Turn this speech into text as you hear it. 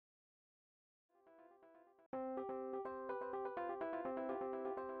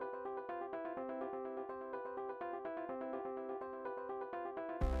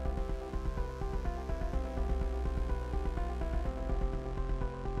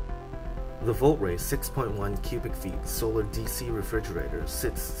The Voltray 6.1 cubic feet solar DC refrigerator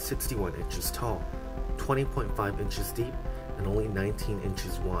sits 61 inches tall, 20.5 inches deep, and only 19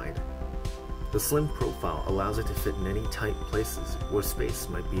 inches wide. The slim profile allows it to fit in any tight places where space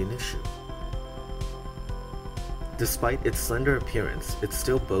might be an issue. Despite its slender appearance, it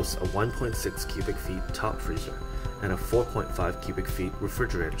still boasts a 1.6 cubic feet top freezer and a 4.5 cubic feet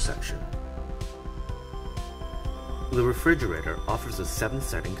refrigerator section. The refrigerator offers a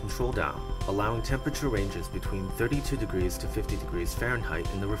 7-setting control dial, allowing temperature ranges between 32 degrees to 50 degrees Fahrenheit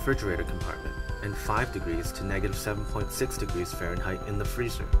in the refrigerator compartment and 5 degrees to negative 7.6 degrees Fahrenheit in the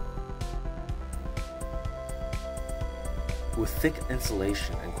freezer. With thick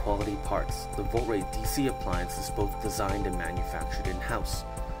insulation and quality parts, the Voltray DC appliance is both designed and manufactured in-house,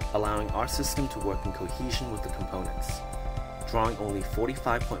 allowing our system to work in cohesion with the components. Drawing only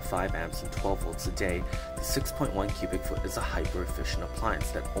 45.5 amps and 12 volts a day, the 6.1 cubic foot is a hyper-efficient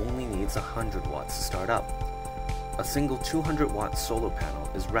appliance that only needs 100 watts to start up. A single 200-watt solar panel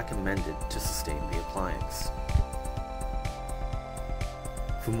is recommended to sustain the appliance.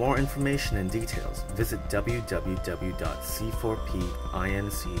 For more information and details, visit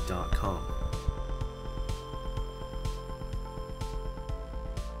www.c4pinc.com.